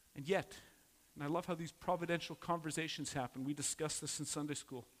 And yet, and I love how these providential conversations happen. We discussed this in Sunday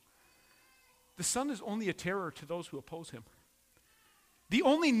school. The Son is only a terror to those who oppose him. The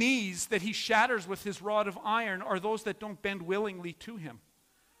only knees that he shatters with his rod of iron are those that don't bend willingly to him.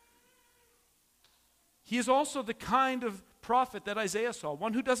 He is also the kind of prophet that Isaiah saw,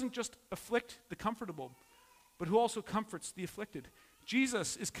 one who doesn't just afflict the comfortable, but who also comforts the afflicted.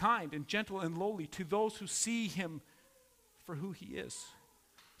 Jesus is kind and gentle and lowly to those who see him for who he is.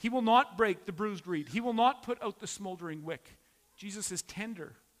 He will not break the bruised reed. He will not put out the smoldering wick. Jesus is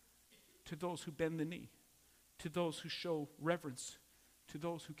tender to those who bend the knee, to those who show reverence, to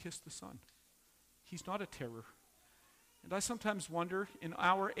those who kiss the Son. He's not a terror. And I sometimes wonder, in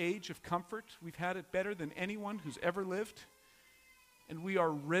our age of comfort, we've had it better than anyone who's ever lived, and we are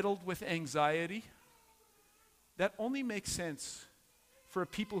riddled with anxiety. That only makes sense for a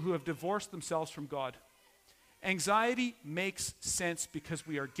people who have divorced themselves from God. Anxiety makes sense because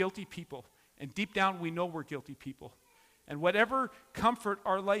we are guilty people, and deep down we know we're guilty people. And whatever comfort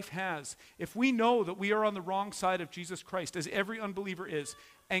our life has, if we know that we are on the wrong side of Jesus Christ, as every unbeliever is,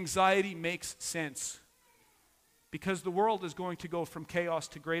 anxiety makes sense. Because the world is going to go from chaos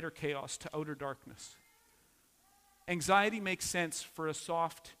to greater chaos to outer darkness. Anxiety makes sense for a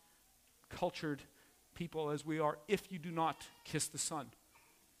soft, cultured people as we are if you do not kiss the Son.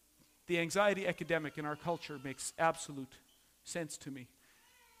 The anxiety epidemic in our culture makes absolute sense to me.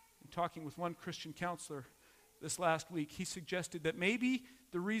 In talking with one Christian counselor this last week, he suggested that maybe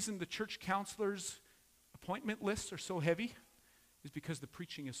the reason the church counselors' appointment lists are so heavy is because the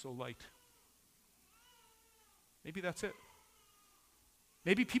preaching is so light. Maybe that's it.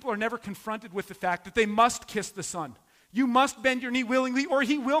 Maybe people are never confronted with the fact that they must kiss the Son. You must bend your knee willingly, or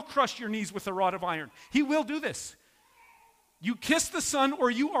he will crush your knees with a rod of iron. He will do this. You kiss the Son, or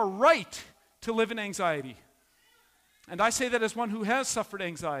you are right to live in anxiety. And I say that as one who has suffered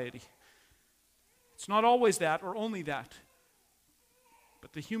anxiety. It's not always that, or only that.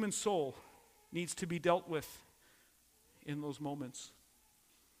 But the human soul needs to be dealt with in those moments.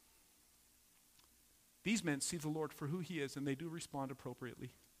 These men see the Lord for who he is, and they do respond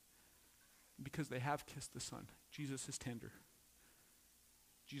appropriately. Because they have kissed the Son. Jesus is tender.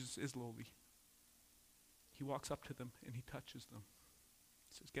 Jesus is lowly. He walks up to them and he touches them.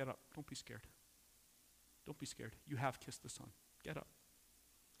 He says, "Get up. Don't be scared. Don't be scared. You have kissed the Son. Get up.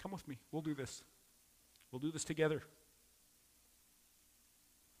 Come with me. We'll do this. We'll do this together."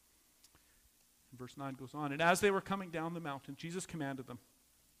 And verse 9 goes on. And as they were coming down the mountain, Jesus commanded them,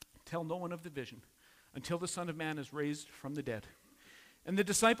 "Tell no one of the vision until the Son of Man is raised from the dead." And the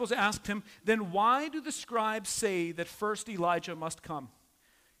disciples asked him, "Then why do the scribes say that first Elijah must come?"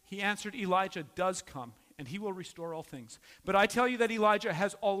 He answered, "Elijah does come, and he will restore all things. But I tell you that Elijah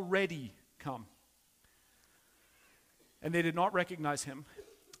has already come." And they did not recognize him,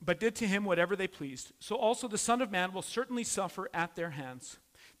 but did to him whatever they pleased. So also the Son of Man will certainly suffer at their hands.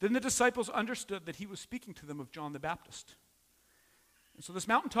 Then the disciples understood that he was speaking to them of John the Baptist. And so this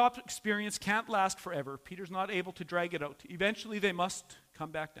mountaintop experience can't last forever. Peter's not able to drag it out. Eventually they must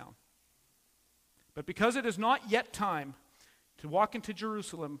come back down. But because it is not yet time to walk into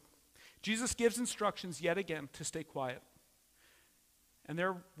Jerusalem, Jesus gives instructions yet again to stay quiet. And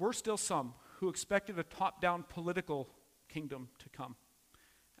there were still some who expected a top-down political kingdom to come.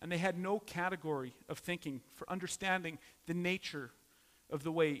 And they had no category of thinking for understanding the nature of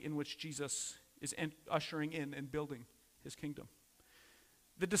the way in which Jesus is ushering in and building his kingdom.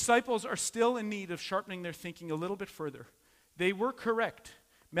 The disciples are still in need of sharpening their thinking a little bit further. They were correct.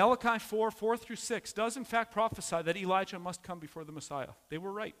 Malachi 4:4-6 does in fact prophesy that Elijah must come before the Messiah. They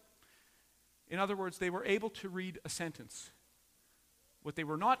were right. In other words, they were able to read a sentence. What they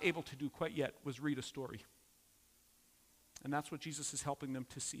were not able to do quite yet was read a story. And that's what Jesus is helping them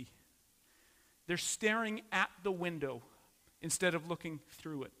to see. They're staring at the window instead of looking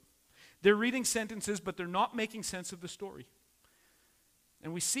through it. They're reading sentences, but they're not making sense of the story.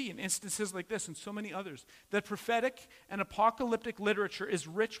 And we see in instances like this and so many others that prophetic and apocalyptic literature is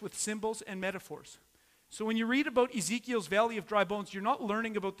rich with symbols and metaphors. So when you read about Ezekiel's valley of dry bones, you're not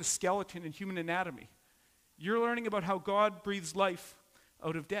learning about the skeleton and human anatomy. You're learning about how God breathes life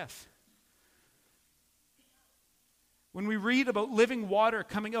out of death. When we read about living water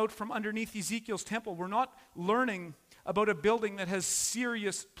coming out from underneath Ezekiel's temple, we're not learning about a building that has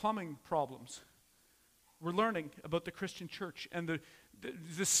serious plumbing problems. We're learning about the Christian church and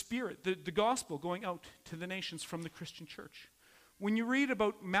the spirit, the gospel going out to the nations from the Christian church. When you read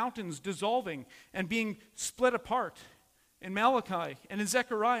about mountains dissolving and being split apart in Malachi and in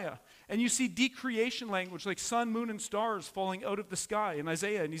Zechariah, and you see decreation language like sun, moon, and stars falling out of the sky in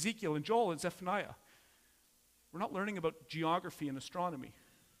Isaiah and Ezekiel and Joel and Zephaniah, we're not learning about geography and astronomy.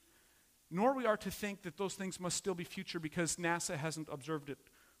 Nor we are to think that those things must still be future because NASA hasn't observed it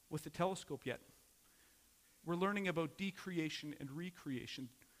with the telescope yet. We're learning about decreation and recreation.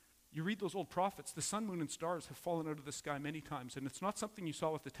 You read those old prophets, the sun, moon, and stars have fallen out of the sky many times, and it's not something you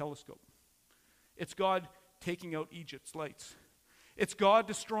saw with the telescope. It's God taking out Egypt's lights. It's God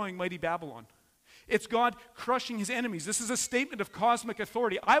destroying mighty Babylon. It's God crushing his enemies. This is a statement of cosmic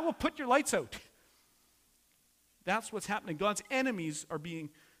authority. I will put your lights out. That's what's happening. God's enemies are being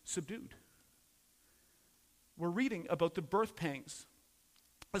subdued. We're reading about the birth pangs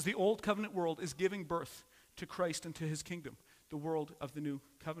as the old covenant world is giving birth to Christ and to his kingdom, the world of the new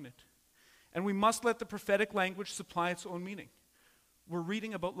covenant. And we must let the prophetic language supply its own meaning. We're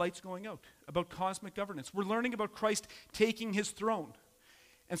reading about lights going out, about cosmic governance. We're learning about Christ taking his throne.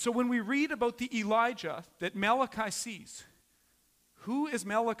 And so when we read about the Elijah that Malachi sees, who is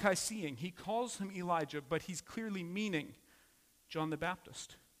Malachi seeing? He calls him Elijah, but he's clearly meaning John the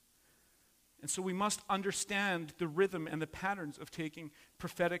Baptist. And so we must understand the rhythm and the patterns of taking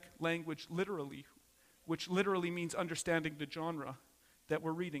prophetic language literally, which literally means understanding the genre that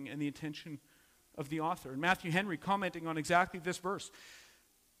we're reading and the intention of the author. And Matthew Henry, commenting on exactly this verse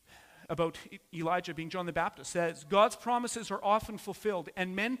about Elijah being John the Baptist, says, God's promises are often fulfilled,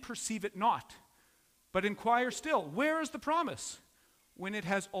 and men perceive it not, but inquire still, where is the promise? When it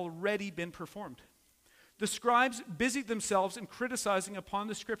has already been performed. The scribes busied themselves in criticizing upon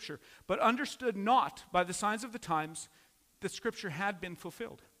the Scripture, but understood not by the signs of the times that Scripture had been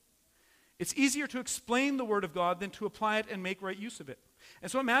fulfilled. It's easier to explain the Word of God than to apply it and make right use of it. And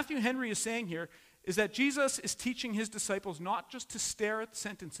so what Matthew Henry is saying here is that Jesus is teaching his disciples not just to stare at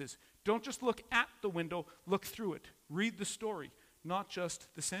sentences. Don't just look at the window, look through it. Read the story, not just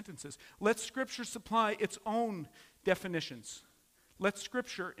the sentences. Let Scripture supply its own definitions. Let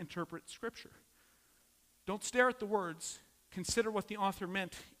Scripture interpret Scripture. Don't stare at the words. Consider what the author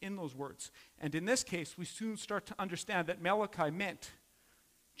meant in those words. And in this case, we soon start to understand that Malachi meant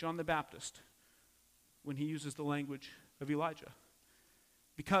John the Baptist when he uses the language of Elijah.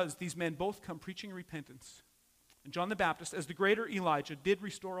 Because these men both come preaching repentance. And John the Baptist, as the greater Elijah, did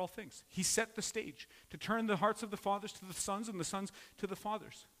restore all things. He set the stage to turn the hearts of the fathers to the sons and the sons to the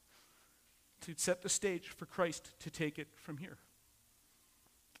fathers. To set the stage for Christ to take it from here.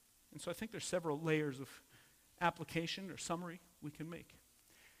 And so I think there's several layers of application or summary we can make.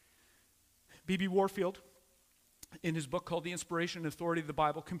 B.B. Warfield, in his book called The Inspiration and Authority of the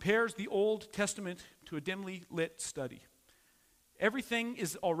Bible, compares the Old Testament to a dimly lit study. Everything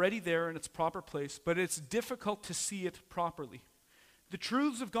is already there in its proper place, but it's difficult to see it properly. The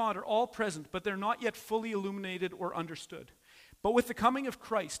truths of God are all present, but they're not yet fully illuminated or understood. But with the coming of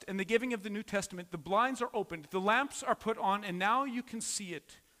Christ and the giving of the New Testament, the blinds are opened, the lamps are put on, and now you can see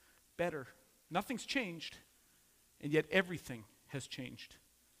it better. Nothing's changed, and yet everything has changed.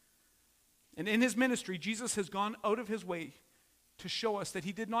 And in his ministry, Jesus has gone out of his way to show us that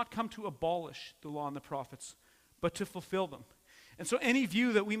he did not come to abolish the law and the prophets, but to fulfill them. And so any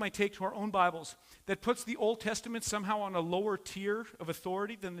view that we might take to our own Bibles that puts the Old Testament somehow on a lower tier of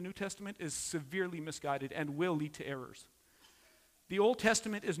authority than the New Testament is severely misguided and will lead to errors. The Old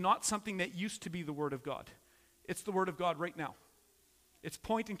Testament is not something that used to be the Word of God. It's the Word of God right now. It's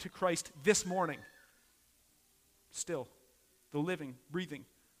pointing to Christ this morning. Still, the living, breathing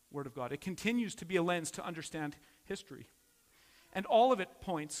Word of God. It continues to be a lens to understand history. And all of it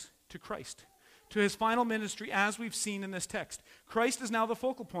points to Christ, to his final ministry as we've seen in this text. Christ is now the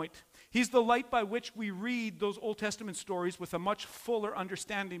focal point. He's the light by which we read those Old Testament stories with a much fuller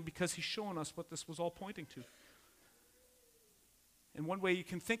understanding because he's shown us what this was all pointing to. And one way you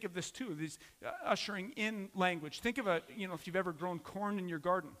can think of this too, this ushering in language. Think of if you've ever grown corn in your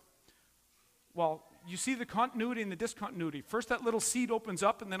garden. Well, you see the continuity and the discontinuity. First that little seed opens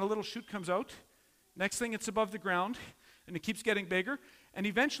up and then a little shoot comes out. Next thing it's above the ground and it keeps getting bigger. And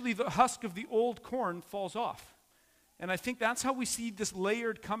eventually the husk of the old corn falls off. And I think that's how we see this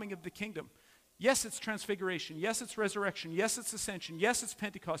layered coming of the kingdom. Yes, it's transfiguration. Yes, it's resurrection. Yes, it's ascension. Yes, it's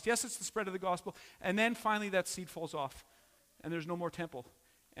Pentecost. Yes, it's the spread of the gospel. And then finally that seed falls off. And there's no more temple.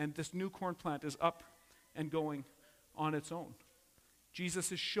 And this new corn plant is up and going on its own.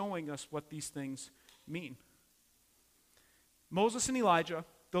 Jesus is showing us what these things mean. Moses and Elijah,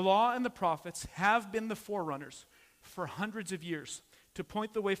 the law and the prophets, have been the forerunners for hundreds of years to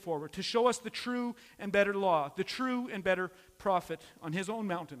point the way forward, to show us the true and better law, the true and better prophet on his own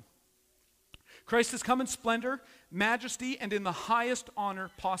mountain. Christ has come in splendor, majesty, and in the highest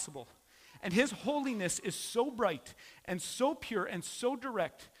honor possible. And his holiness is so bright and so pure and so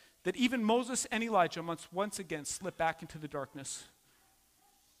direct that even Moses and Elijah must once again slip back into the darkness.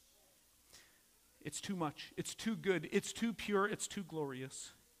 It's too much. It's too good. It's too pure. It's too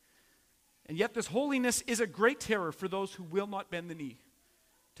glorious. And yet this holiness is a great terror for those who will not bend the knee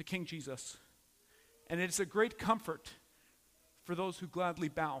to King Jesus. And it is a great comfort for those who gladly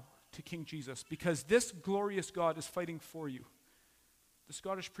bow to King Jesus, because this glorious God is fighting for you. The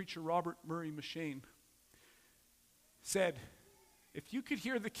Scottish preacher Robert Murray M'Cheyne said, if you could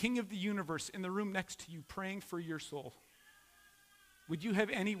hear the King of the universe in the room next to you praying for your soul, would you have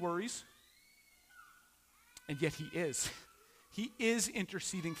any worries? And yet he is. He is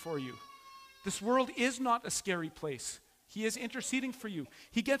interceding for you. This world is not a scary place. He is interceding for you.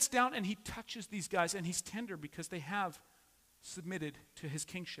 He gets down and he touches these guys, and he's tender because they have submitted to his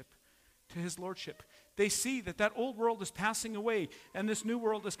kingship, to his lordship. They see that that old world is passing away and this new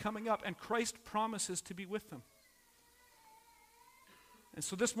world is coming up, and Christ promises to be with them. And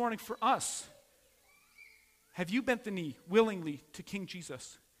so this morning for us, have you bent the knee willingly to King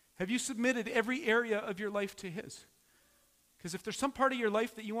Jesus? Have you submitted every area of your life to his? Because if there's some part of your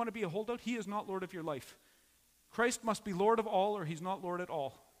life that you want to be a holdout, he is not Lord of your life. Christ must be Lord of all, or he's not Lord at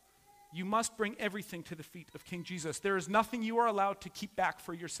all. You must bring everything to the feet of King Jesus. There is nothing you are allowed to keep back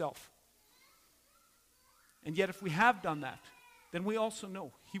for yourself. And yet if we have done that, then we also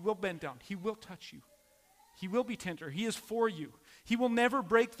know he will bend down. He will touch you. He will be tender. He is for you. He will never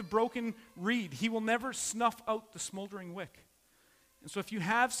break the broken reed. He will never snuff out the smoldering wick. And so if you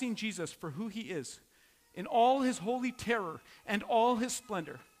have seen Jesus for who he is, in all his holy terror and all his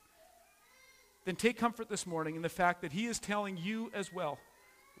splendor, then take comfort this morning in the fact that he is telling you as well,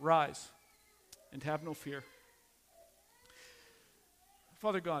 rise and have no fear.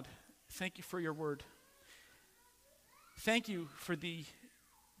 Father God, thank you for your word. Thank you for the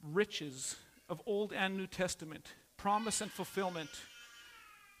riches of Old and New Testament, promise and fulfillment,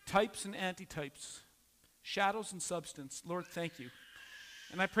 types and antitypes, shadows and substance. Lord, thank you.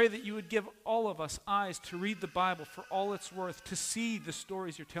 And I pray that you would give all of us eyes to read the Bible for all it's worth, to see the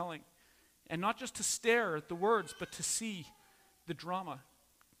stories you're telling, and not just to stare at the words, but to see the drama,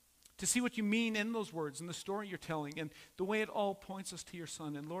 to see what you mean in those words and the story you're telling and the way it all points us to your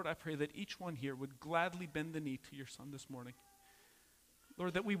Son. And Lord, I pray that each one here would gladly bend the knee to your Son this morning.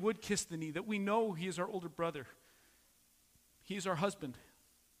 Lord, that we would kiss the knee, that we know he is our older brother. He is our husband.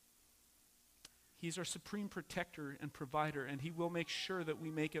 He's our supreme protector and provider, and he will make sure that we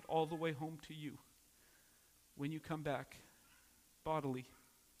make it all the way home to you when you come back bodily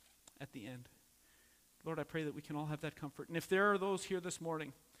at the end. Lord, I pray that we can all have that comfort. And if there are those here this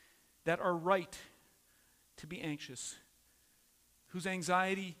morning that are right to be anxious, whose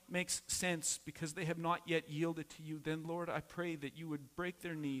anxiety makes sense because they have not yet yielded to you, then Lord, I pray that you would break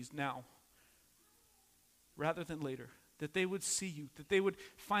their knees now rather than later, that they would see you, that they would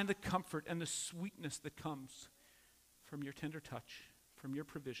find the comfort and the sweetness that comes from your tender touch, from your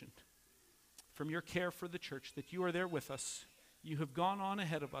provision, from your care for the church, that you are there with us. You have gone on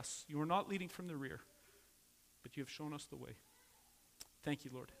ahead of us. You are not leading from the rear, but you have shown us the way. Thank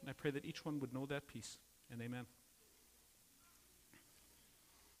you, Lord. And I pray that each one would know that peace. And amen.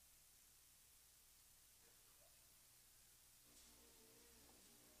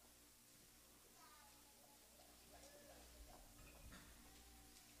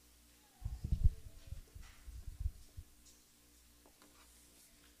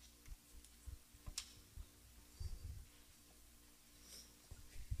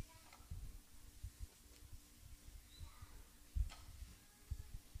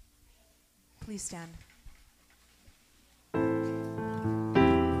 Please stand.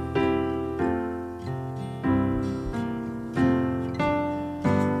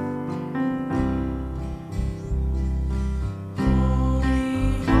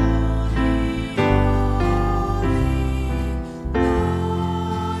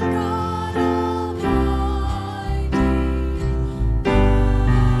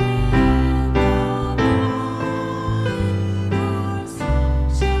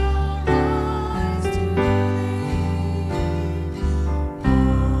 Rise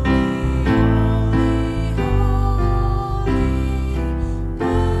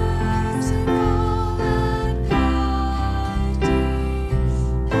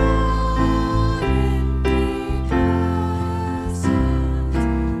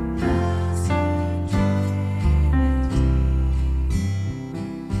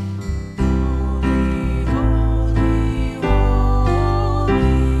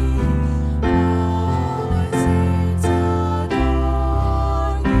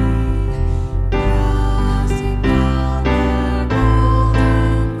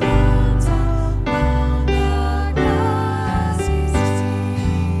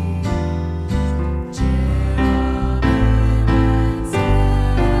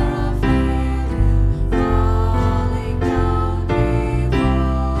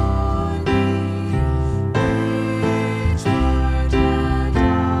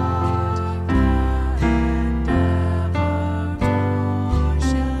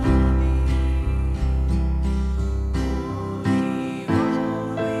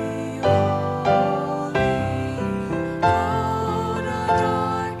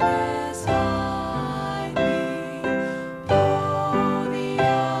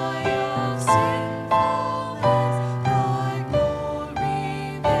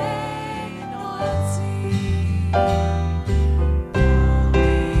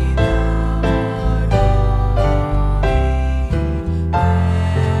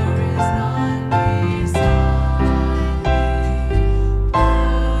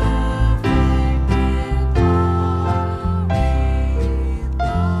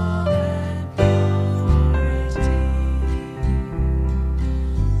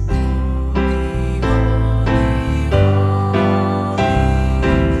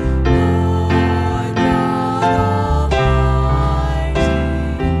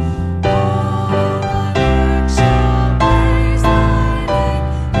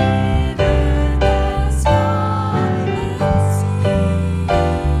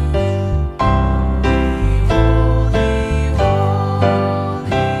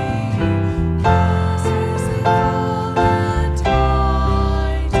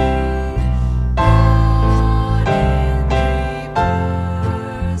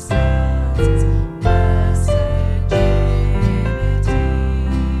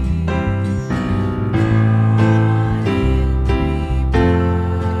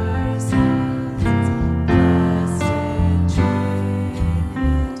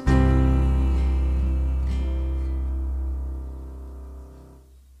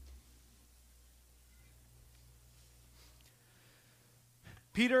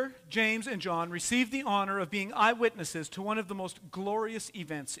Peter, James, and John received the honor of being eyewitnesses to one of the most glorious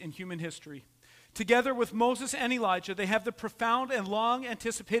events in human history. Together with Moses and Elijah, they have the profound and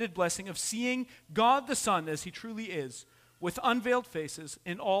long-anticipated blessing of seeing God the Son as he truly is, with unveiled faces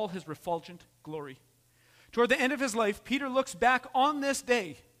in all his refulgent glory. Toward the end of his life, Peter looks back on this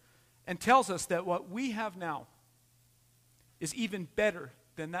day and tells us that what we have now is even better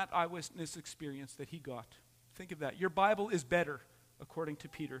than that eyewitness experience that he got. Think of that. Your Bible is better, according to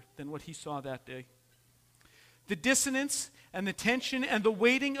Peter, than what he saw that day. The dissonance and the tension and the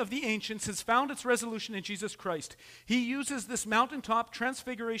waiting of the ancients has found its resolution in Jesus Christ. He uses this mountaintop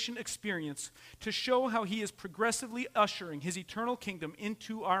transfiguration experience to show how he is progressively ushering his eternal kingdom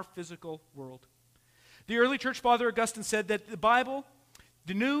into our physical world. The early Church Father Augustine said that the Bible,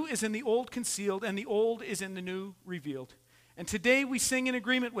 the new is in the old concealed, and the old is in the new revealed. And today we sing in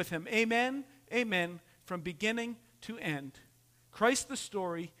agreement with him, amen, amen, from beginning to end. Christ the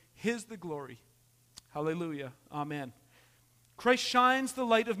story, his the glory. Hallelujah, amen. Christ shines the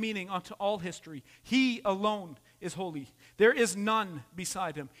light of meaning onto all history. He alone is holy. There is none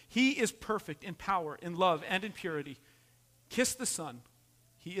beside him. He is perfect in power, in love, and in purity. Kiss the Son.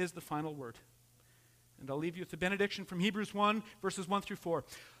 He is the final word. And I'll leave you with the benediction from Hebrews 1, verses 1 through 4.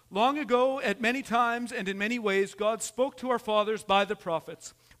 Long ago, at many times and in many ways, God spoke to our fathers by the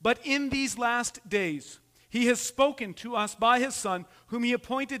prophets. But in these last days, he has spoken to us by his Son, whom he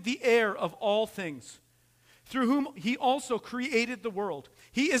appointed the heir of all things, through whom he also created the world.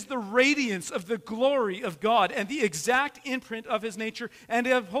 He is the radiance of the glory of God and the exact imprint of his nature, and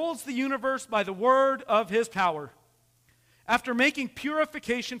upholds the universe by the word of his power. After making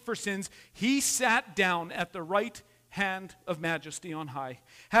purification for sins, he sat down at the right hand of majesty on high,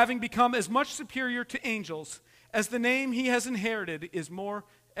 having become as much superior to angels as the name he has inherited is more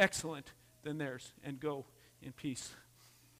excellent than theirs. And go in peace.